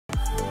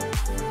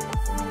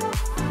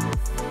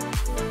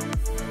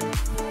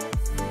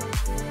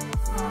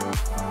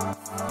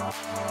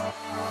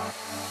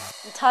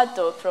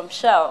Tato from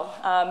Shell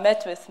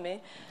met with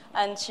me,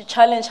 and she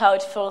challenged how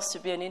it feels to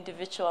be an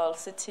individual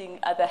sitting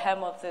at the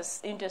helm of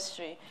this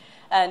industry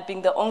and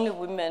being the only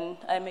woman,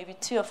 maybe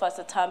two of us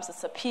at times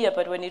it's a peer,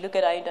 but when you look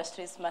at our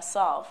industry, it's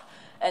myself.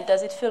 And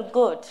does it feel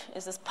good?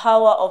 Is this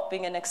power of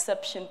being an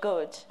exception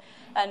good?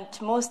 And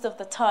most of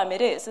the time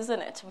it is,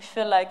 isn't it? We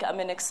feel like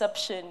I'm an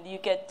exception. You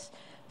get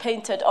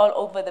painted all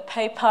over the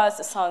papers.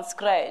 It sounds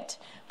great.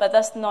 But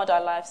that's not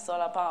our life's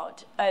all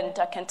about. And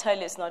I can tell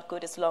you it's not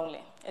good. It's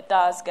lonely. It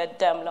does get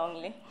damn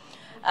lonely.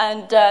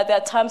 And there are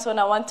times when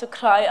I want to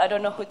cry. I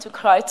don't know who to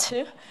cry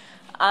to.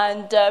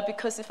 And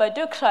because if I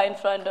do cry in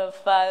front of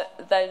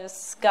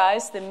those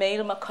guys, the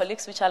male my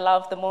colleagues, which I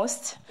love the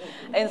most,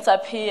 ends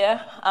up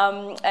here,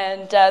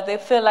 and they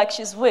feel like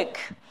she's weak.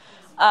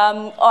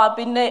 Or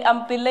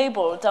I'm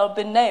belabeled, I'll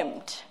be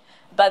named.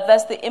 But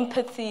that's the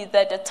empathy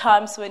that at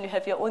times when you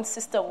have your own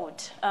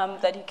sisterhood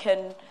that you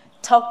can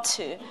talk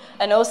to,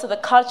 and also the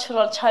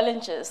cultural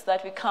challenges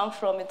that we come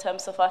from in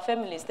terms of our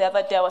families. The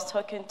other day I was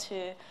talking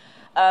to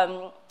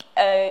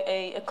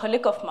a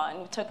colleague of mine,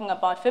 we're talking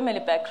about family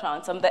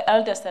backgrounds. I'm the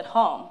eldest at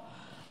home.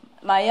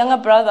 My younger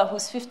brother,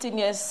 who's 15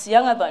 years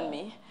younger than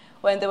me,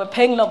 when they were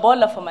paying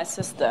lobola for my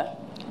sister,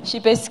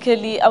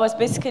 I was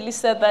basically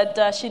said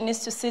that she needs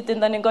to sit in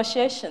the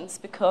negotiations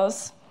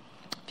because.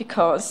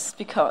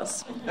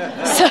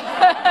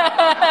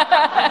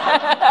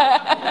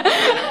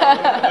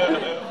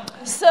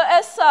 So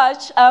as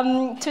such,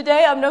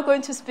 today I'm not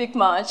going to speak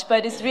much,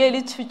 but it's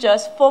really to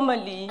just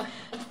formally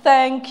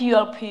thank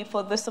ULP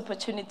for this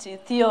opportunity,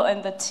 Theo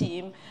and the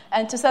team,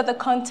 and to set the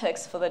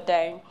context for the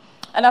day.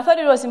 And I thought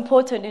it was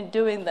important in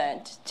doing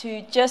that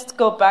to just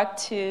go back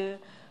to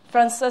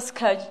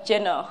Francesca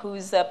Jenner,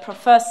 who's a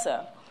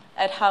professor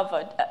at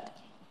Harvard.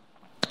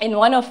 In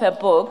one of her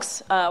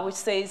books, which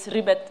says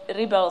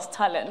Rebel's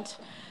Talent,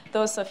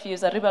 those of you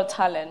are Rebel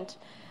Talent,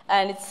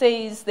 and it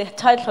says, the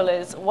title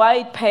is, Why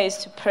It Pays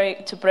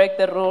to Break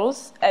the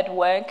Rules at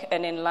Work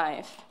and in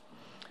Life.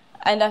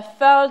 And I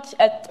felt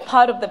at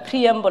part of the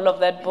preamble of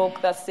that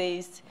book that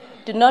says,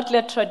 do not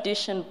let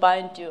tradition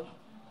bind you.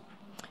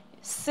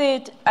 See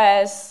it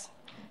as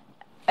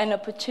an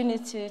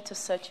opportunity to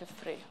set you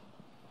free.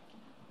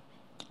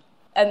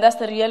 And that's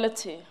the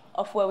reality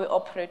of where we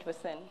operate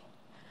within.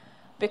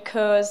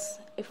 Because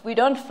if we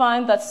don't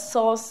find that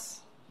source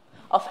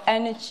of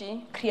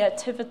energy,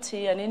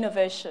 creativity, and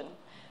innovation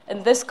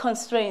in these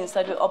constraints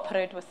that we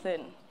operate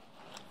within,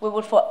 we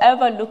will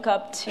forever look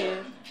up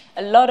to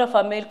a lot of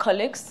our male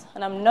colleagues,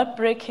 and I'm not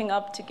breaking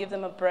up to give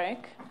them a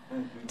break,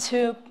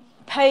 to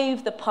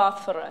pave the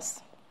path for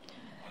us.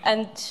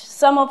 And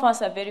some of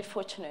us are very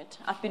fortunate.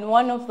 I've been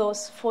one of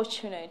those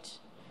fortunate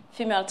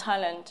female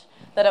talent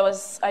that I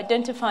was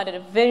identified at a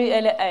very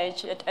early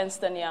age at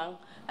Ernst & Young,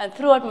 and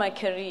throughout my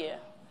career,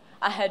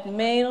 I had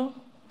male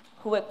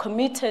who were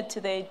committed to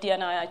the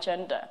D&I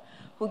agenda,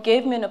 who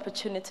gave me an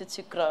opportunity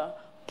to grow,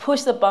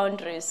 push the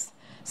boundaries.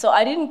 So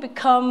I didn't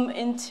become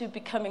into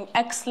becoming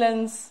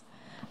excellence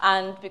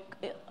and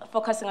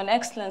focusing on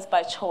excellence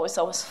by choice.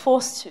 I was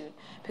forced to,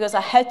 because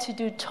I had to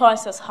do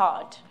twice as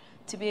hard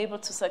to be able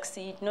to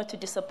succeed, not to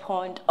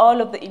disappoint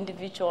all of the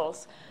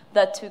individuals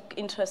that took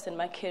interest in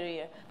my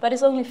career. But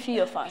it's only a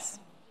few of us.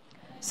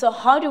 So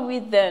how do we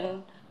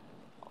then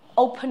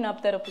open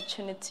up that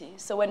opportunity?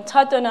 So when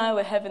Tato and I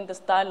were having these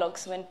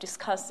dialogues, when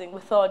discussing, we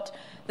thought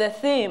the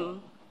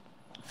theme,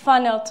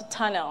 funnel to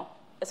tunnel,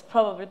 is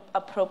probably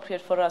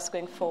appropriate for us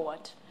going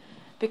forward.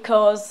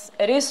 Because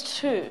it is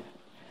true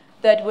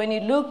that when you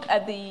look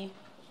at the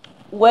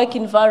work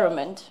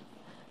environment,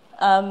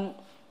 I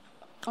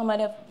might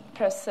have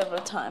pressed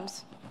several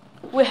times,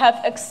 we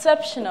have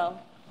exceptional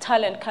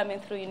talent coming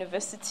through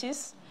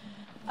universities,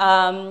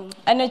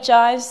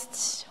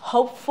 energized,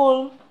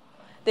 hopeful.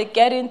 They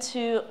get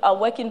into a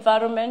work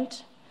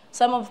environment,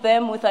 some of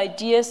them with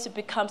ideas to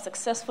become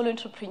successful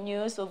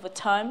entrepreneurs over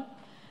time.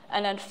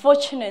 And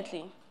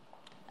unfortunately,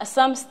 at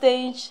some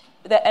stage,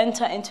 they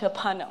enter into a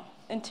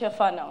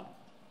funnel.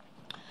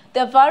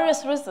 There are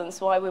various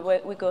reasons why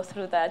we go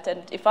through that.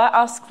 And if I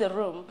ask the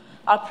room,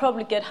 I'll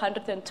probably get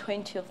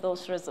 120 of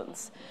those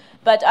reasons.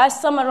 But I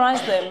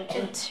summarize them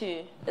in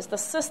two. It's the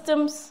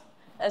systems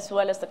as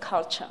well as the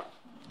culture.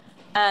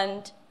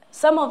 And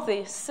some of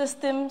the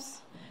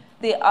systems,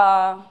 they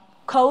are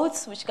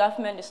codes which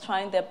government is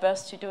trying their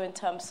best to do in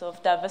terms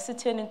of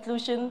diversity and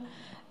inclusion.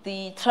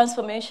 The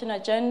transformation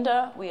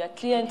agenda, we are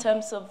clear in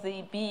terms of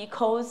the BE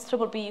codes,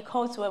 triple BE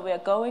codes, where we are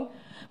going.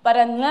 But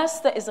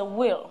unless there is a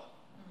will,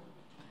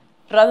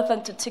 rather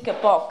than to tick a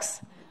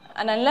box,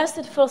 and unless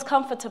it feels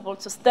comfortable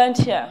to stand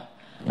here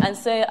and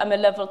say I'm a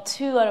level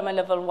 2 or I'm a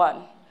level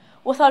 1,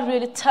 without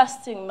really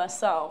testing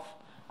myself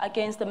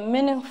against the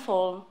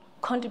meaningful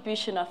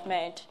contribution I've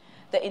made,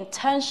 the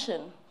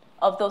intention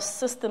of those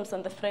systems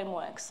and the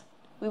frameworks,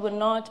 we will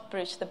not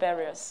breach the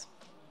barriers.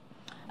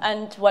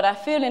 And what I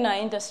feel in our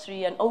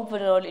industry and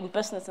overall in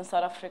business in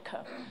South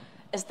Africa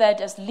is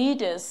that as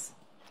leaders,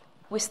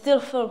 we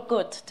still feel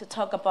good to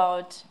talk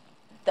about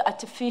the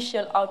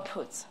artificial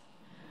outputs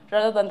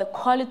rather than the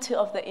quality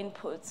of the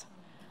inputs.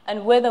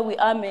 and whether we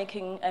are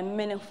making a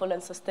meaningful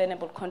and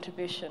sustainable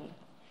contribution.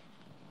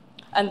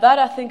 And that,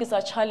 I think, is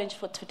our challenge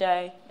for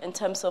today in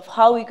terms of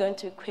how we're going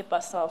to equip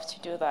ourselves to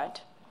do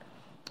that.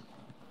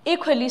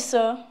 Equally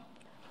so,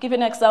 give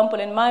an example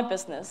in my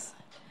business,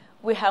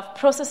 we have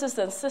processes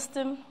and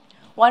systems.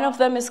 One of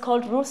them is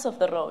called rules of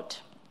the road,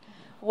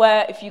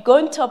 where if you're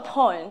going to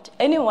appoint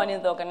anyone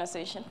in the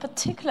organization,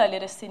 particularly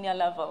at a senior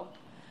level,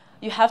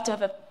 you have to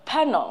have a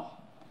panel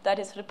that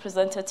is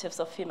representatives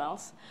of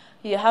females.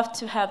 You have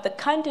to have the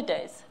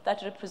candidates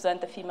that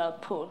represent the female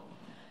pool.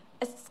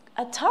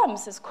 At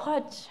times, it's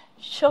quite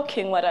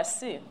shocking what I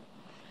see.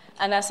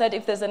 And I said,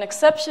 if there's an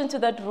exception to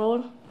that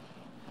rule,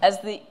 as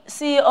the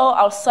CEO,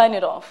 I'll sign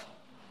it off.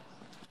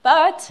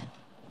 But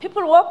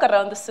people walk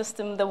around the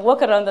system, they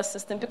walk around the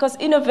system because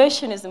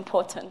innovation is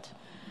important.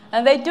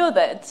 And they do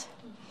that.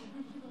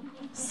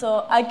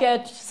 So I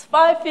get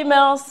 5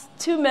 females,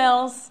 2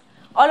 males.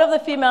 All of the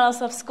females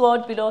have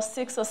scored below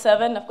 6 or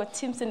 7. I've got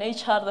teams in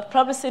HR, they've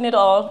probably seen it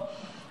all.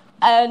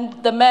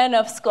 And the men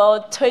have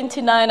scored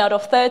 29 out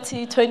of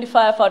 30,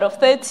 25 out of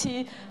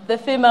 30. The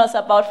females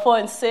about 4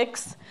 and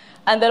 6.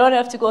 And they don't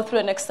have to go through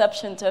an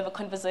exception to have a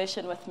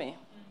conversation with me.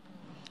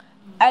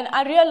 And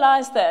I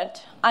realized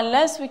that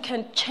unless we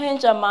can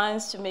change our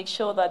minds to make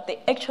sure that they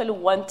actually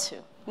want to,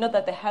 not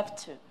that they have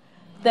to,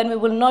 then we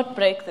will not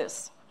break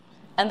this.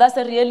 And that's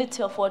the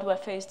reality of what we're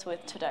faced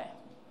with today.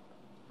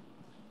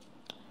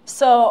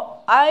 So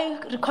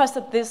I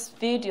requested this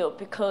video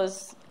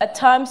because at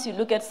times you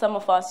look at some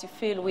of us, you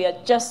feel we are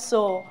just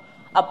so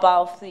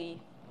above the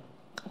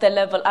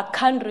level. I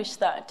can't reach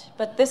that.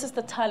 But this is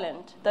the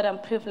talent that I'm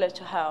privileged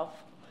to have,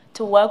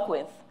 to work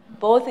with,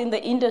 both in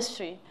the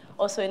industry,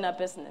 also in our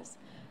business,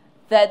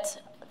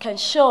 that can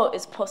show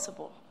it's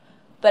possible.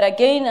 But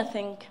again, I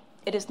think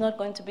it is not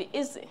going to be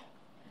easy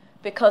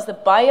because the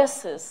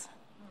biases,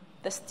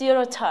 the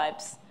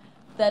stereotypes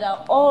that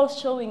are all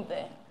showing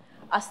there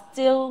are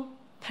still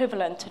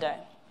prevalent today.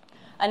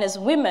 And as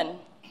women,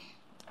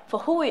 for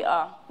who we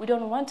are, we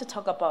don't want to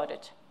talk about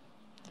it.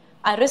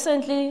 I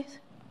recently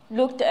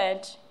looked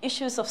at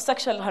issues of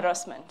sexual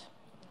harassment.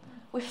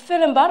 We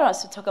feel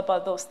embarrassed to talk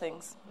about those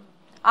things.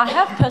 I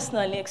have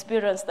personally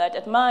experienced that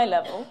at my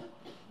level,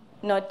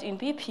 not in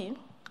BP,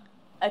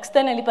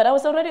 externally, but I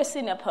was already a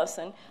senior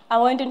person. I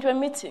went into a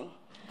meeting,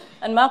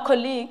 and my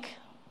colleague,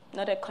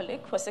 not a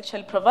colleague, was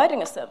actually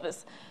providing a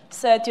service,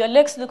 said, "Your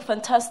legs look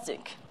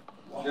fantastic.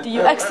 Do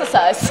you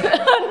exercise?"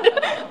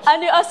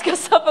 And you ask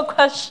yourself a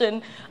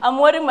question. I'm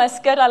wearing my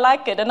skirt, I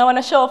like it, and I want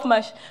to show off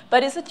my...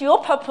 But is it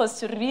your purpose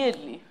to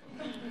really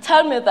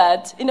tell me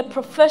that in a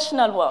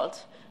professional world?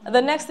 And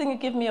the next thing you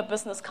give me a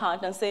business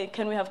card and say,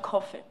 "Can we have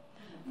coffee?"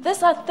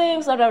 These are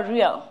things that are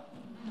real.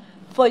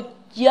 For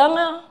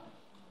younger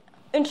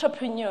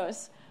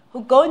entrepreneurs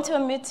who go into a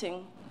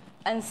meeting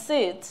and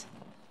sit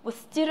with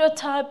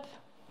stereotype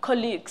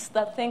colleagues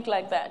that think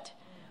like that,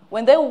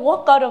 when they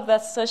walk out of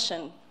that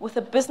session with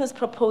a business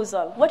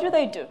proposal, what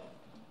do?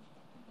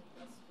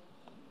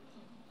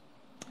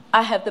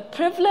 I have the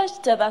privilege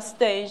at that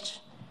stage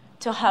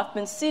to have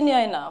been senior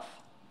enough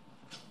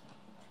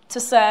to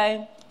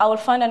say, I will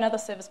find another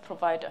service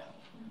provider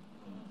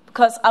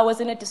because I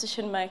was in a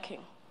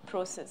decision-making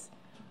process.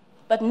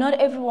 But not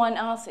everyone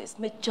else is.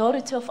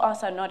 Majority of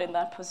us are not in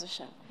that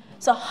position.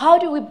 So how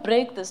do we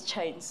break these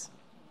chains?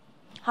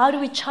 How do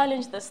we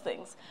challenge these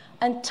things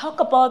and talk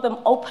about them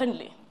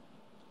openly?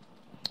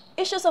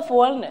 Issues of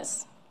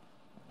wellness.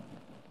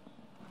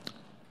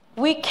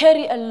 We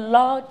carry a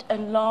lot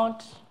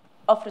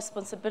of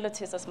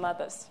responsibilities as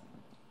mothers.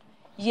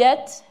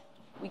 Yet,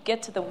 we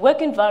get to the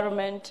work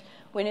environment,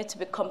 we need to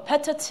be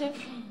competitive.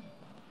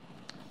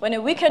 When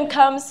a weekend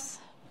comes,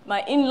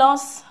 my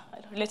in-laws,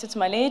 related to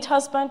my late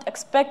husband,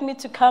 expect me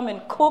to come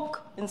and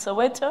cook in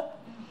Soweto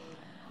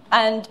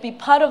and be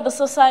part of the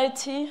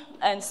society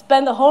and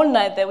spend the whole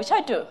night there, which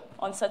I do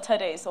on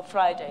Saturdays or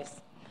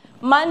Fridays.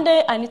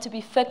 Monday, I need to be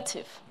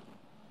effective.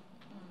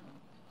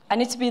 I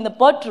need to be in the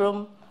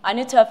boardroom. I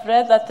need to have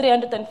read that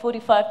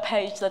 345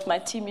 page that my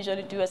team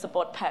usually do as a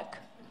board pack.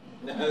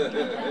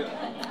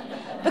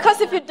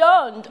 Because if you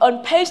don't,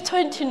 on page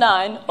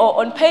 29 or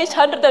on page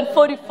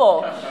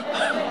 144,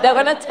 they're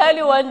going to tell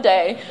you one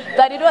day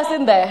that it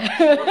wasn't there.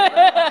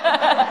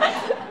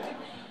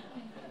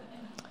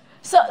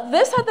 So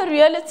these are the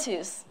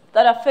realities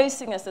that are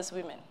facing us as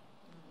women.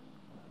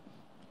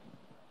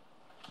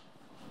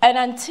 And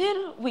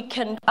until we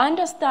can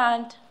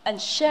understand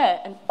and share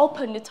and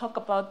openly talk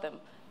about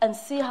them and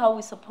see how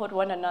we support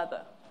one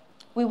another,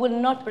 we will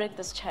not break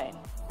this chain.